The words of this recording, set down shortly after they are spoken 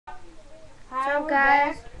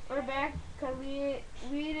guys. We're back because we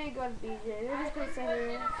didn't go to BJ. We're just gonna sit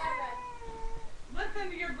here. Listen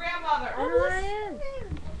to your grandmother. I know I am. Will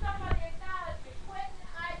somebody acknowledge me? Quentin,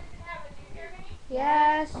 I didn't have it. Do you hear me?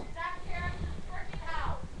 Yes. Stop tearing this freaking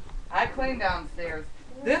house. I cleaned downstairs.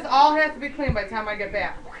 This all has to be cleaned by the time I get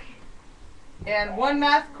back. And one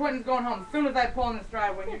mess, Quentin's going home as soon as I pull in this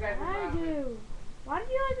driveway. You guys are I gone. do. Why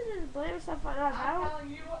do you like to just blame stuff on us? I'm telling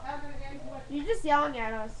you, Evan and Quentin. You're just yelling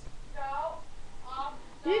at us. No.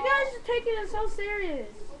 You guys are taking it so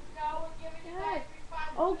serious. No, we're giving you guys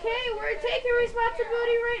responsibility. Okay, we're taking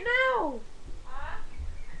responsibility right now. Huh?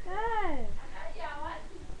 God. I'm not yelling.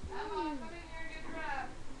 Emma, come in here and get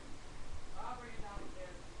dressed. I'll bring you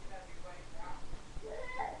downstairs. You gotta be right now.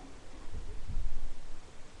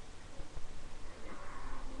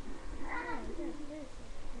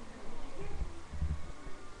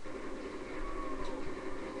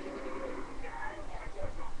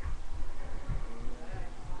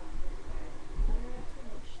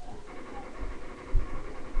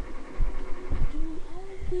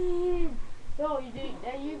 No, you do.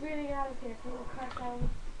 You getting out of here? Can you cut down?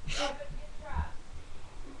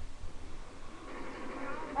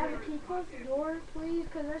 Evan, can you close the door, please?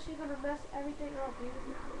 Because then she's gonna mess everything up, dude.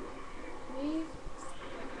 Please.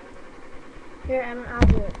 Here, Evan, I'll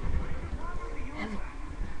do it.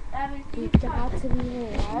 Evan, can you You've cut? got to be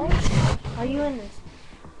here, alright? Are you in this?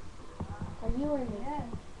 Are you in this? Yeah.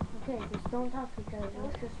 Okay, just don't touch each other.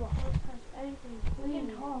 Let's just walk. Don't touch anything, We can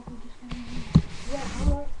please. talk. We just gotta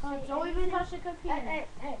Yeah, don't even touch the computer. Hey,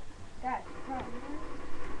 guys, come on.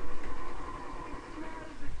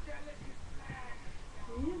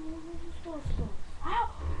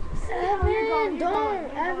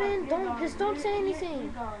 Evan, just don't say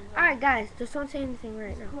anything. Alright, guys, just don't say anything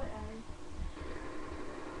right now.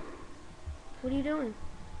 What are you doing?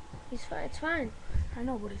 He's fine. It's fine. I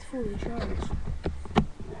know, but it's fully charged.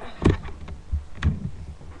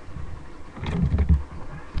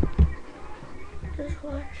 Just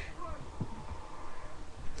watch.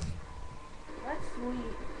 That's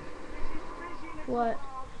sweet. What?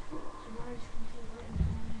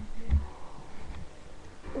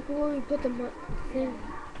 Before we put the thing.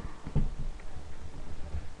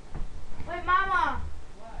 Wait, Mama.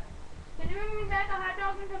 Can you bring me back a hot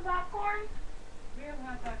dog and some popcorn? We have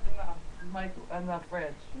hot dogs in the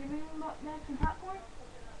fridge. Can you bring me back some popcorn?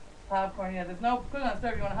 Popcorn, yeah. There's no food on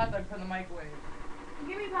stove. You want a hot dog, put in the microwave.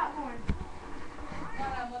 Give me popcorn.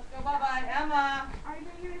 Come on, let's go. Bye-bye. Emma. Are you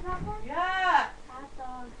gonna give me popcorn? Yeah. Hot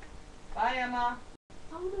dog. Bye, Emma.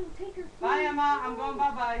 I'm gonna take her. Bye, Emma. I'm going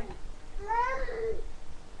bye-bye.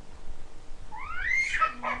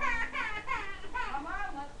 Come on,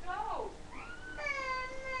 let's go.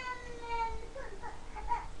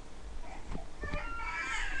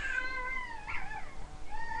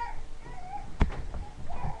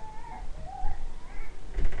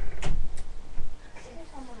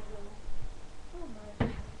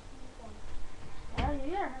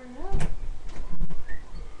 Yeah, hurry up.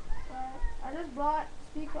 I just bought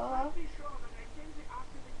speaker up.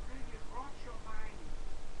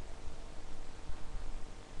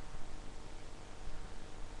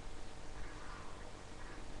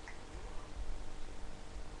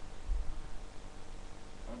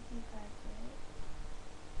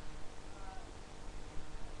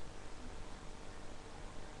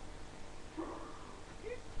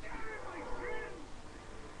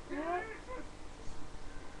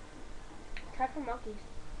 Try for monkeys.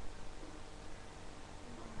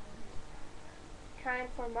 Trying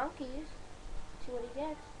for monkeys. See what he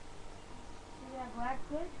gets. Yeah, black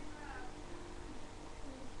good.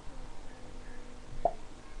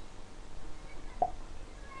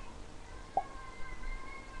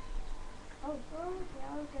 Oh, okay,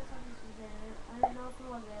 I guess I just was there. I didn't know if it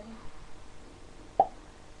was ready.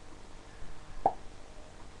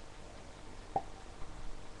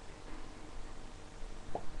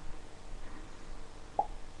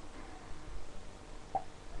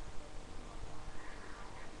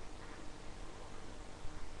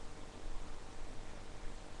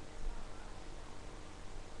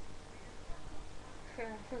 I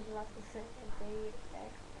was about to say a baby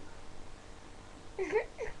back.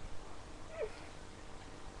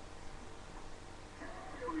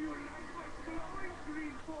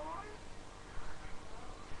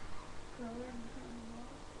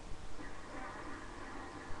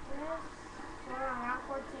 Yes, we're around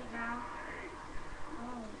 14 now.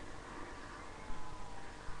 Oh.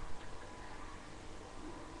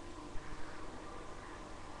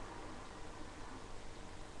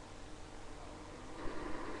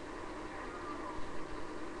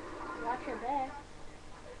 Watch your back.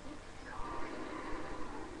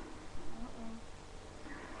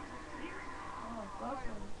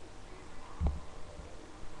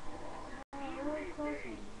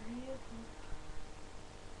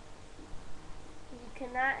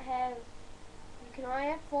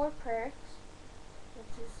 4 perks,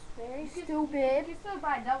 which is very You can stupid. still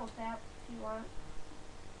buy double tap if you want.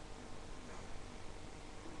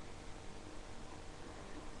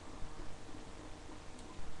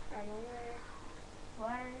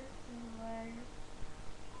 Flare.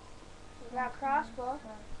 We got crossbow.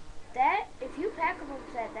 That, if you pack a boom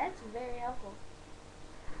set, that's very helpful.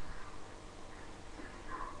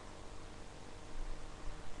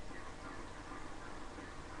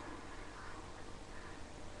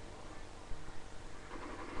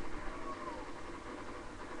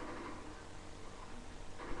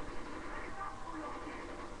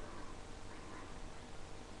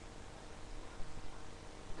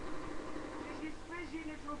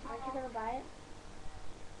 Aren't you gonna buy it?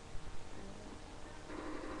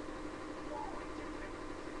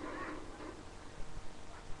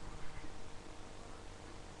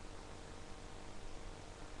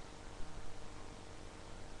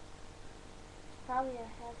 Probably I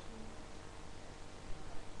have some.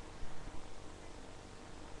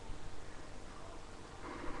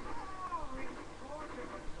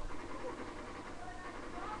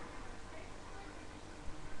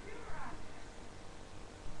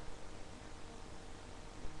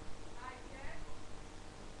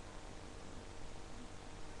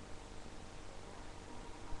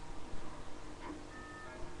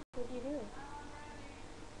 What do you do?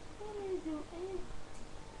 What are you doing?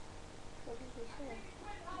 What did we say?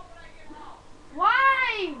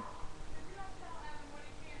 Why?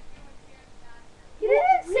 You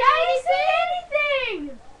didn't say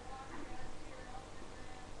anything!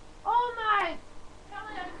 Oh my!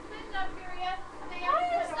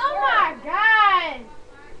 Oh my God!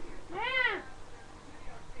 Man!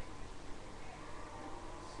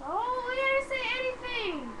 So we didn't say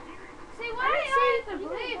anything. See, why do you have to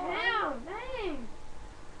believe him? Dang!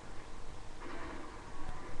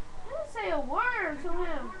 You didn't say a word to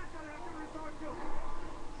him.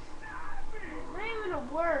 Not even a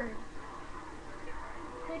word.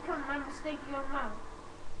 They come my mistake your mouth.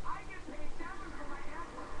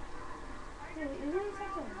 Dude, is he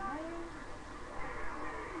such a liar?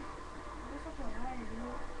 You're such a liar,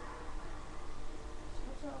 dude.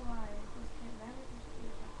 Such a liar. Just can't never just do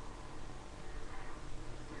that.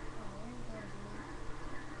 Oh, there you go, dude.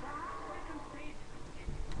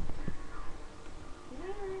 You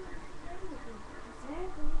didn't even say anything.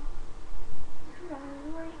 Exactly. You know,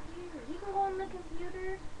 you ain't here. You can go on the computer.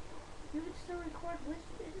 You can still record with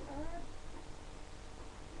it on.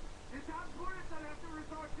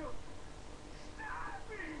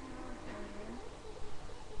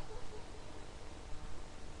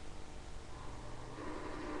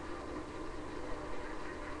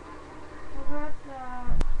 What about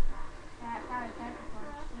that kind of type of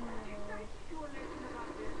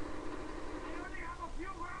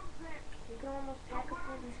you can almost pack a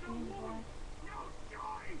full the screen's black.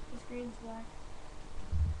 The screen's black.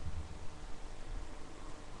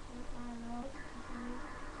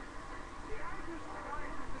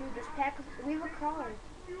 Dude, just pack a, leave a car.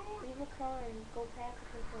 Leave a car and go pack a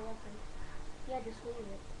purple weapon. Yeah, just leave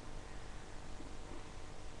it.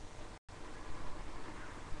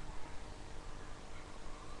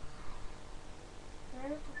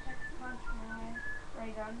 There's a pack a punch now.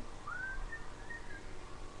 Ray gun.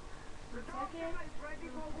 Second,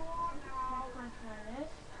 punch my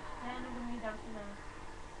this, and I'm gonna be done for now.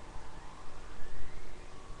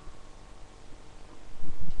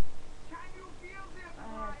 I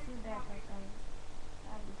have 2 backpack guns.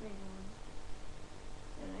 I have the big one.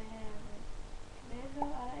 And I have a commando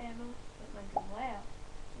out of ammo, but my glove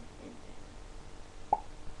is in there.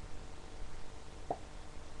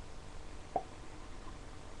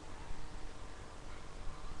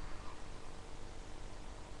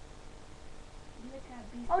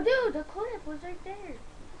 Oh, dude, the clip was right there.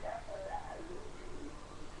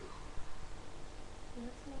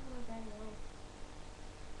 Let's see where that goes.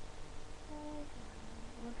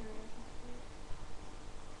 Look at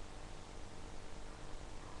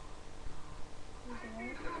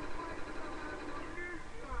it.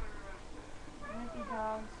 Mighty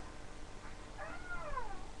dogs.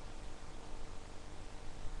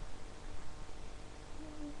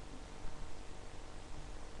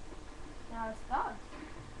 Now it's dogs.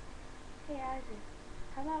 Hey, Isaac,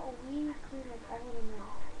 how about we clean up all of them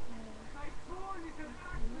out? You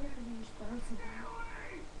have to be responsible.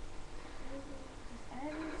 Just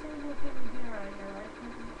every single thing we do around here, right?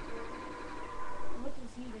 What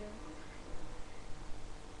does he do?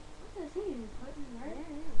 What does he do? Putting right?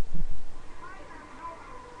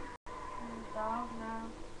 And the dog now.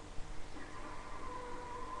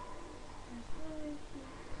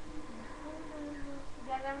 You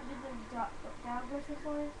guys ever did the dog versus it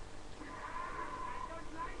for you?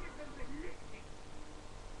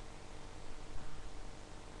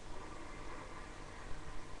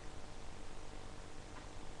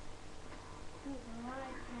 Why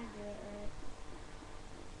I can't do it right?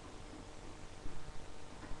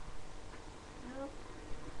 Nope.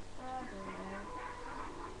 Oh, there.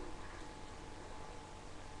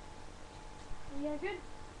 Yeah, good.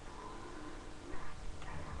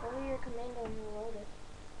 Go to your commando and reload it.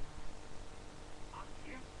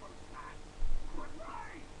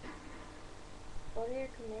 Go to your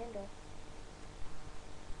commando.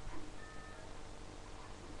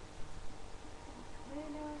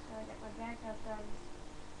 So I got my backup guns.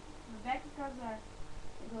 My backup guns are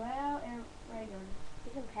the Galeo and ray gun.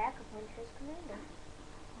 You can pack a punch his commando. I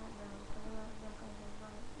don't know, because I'm not going to have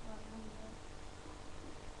a lot of money though.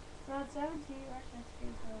 Round 17, rush that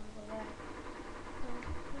screen so I'm go back.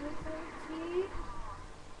 Round 17.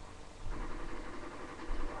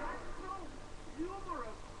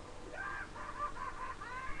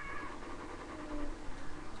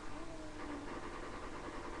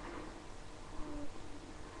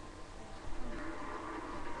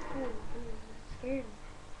 Oh, dude, that scared me.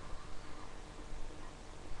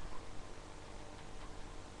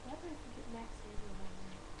 What if we get max ammo by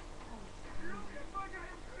now?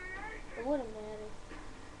 It wouldn't matter.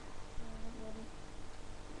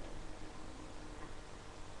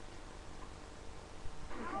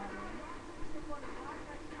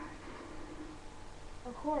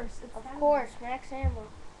 Of course, it's Of time. course, max ammo.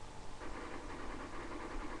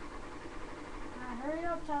 Hurry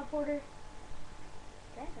up, teleporter.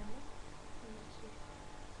 That ammo. Let me see.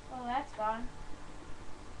 Oh, that's gone.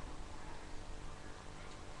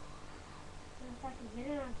 If I can get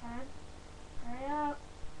it on time. Hurry up.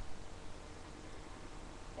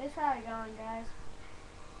 It's probably gone, guys.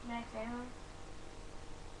 Max ammo.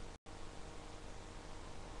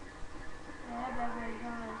 Yeah, that definitely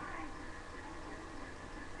gone.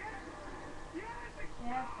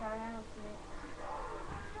 Yeah, it's gone. I don't see it.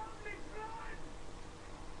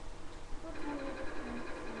 Okay, I just can't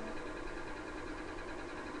see it.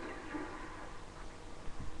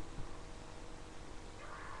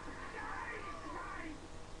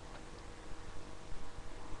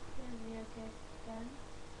 Yeah, okay, done.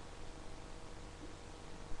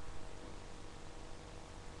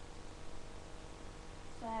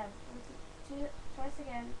 So I have twice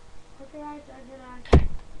again. Quick ride, dungeon on.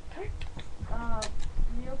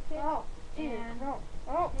 Meal kit. Oh, dude, and no.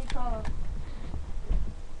 Oh, they call them.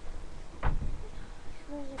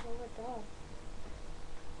 smells like a wet dog.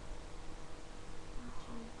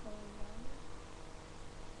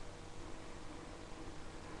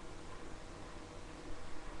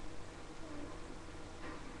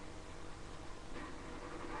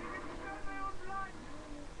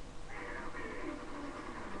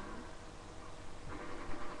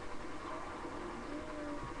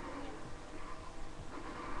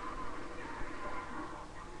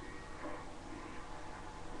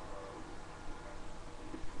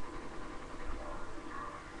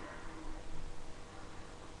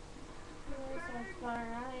 So it's gone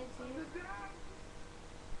around 18.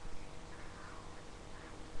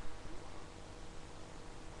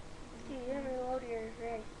 Dude, you didn't reload your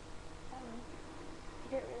ray. Hello. You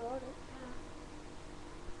didn't reload it.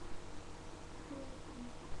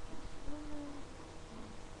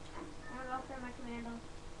 I'm gonna go for my commando.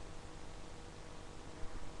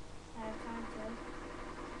 I have time to.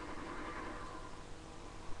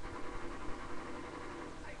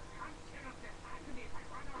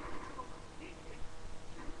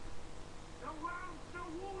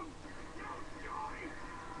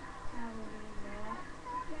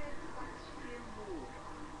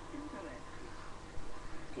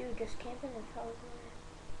 Dude, just camping in California.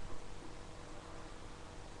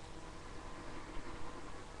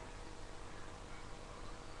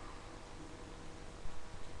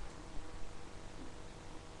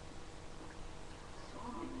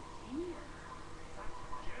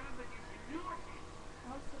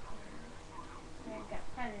 I got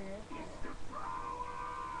predator.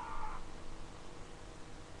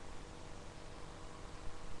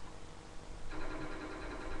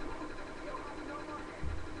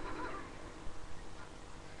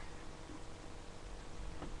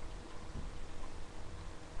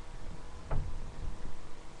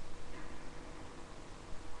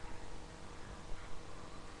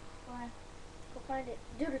 Splash. Go find it.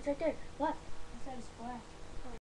 Dude, it's right there. Left. I said splash.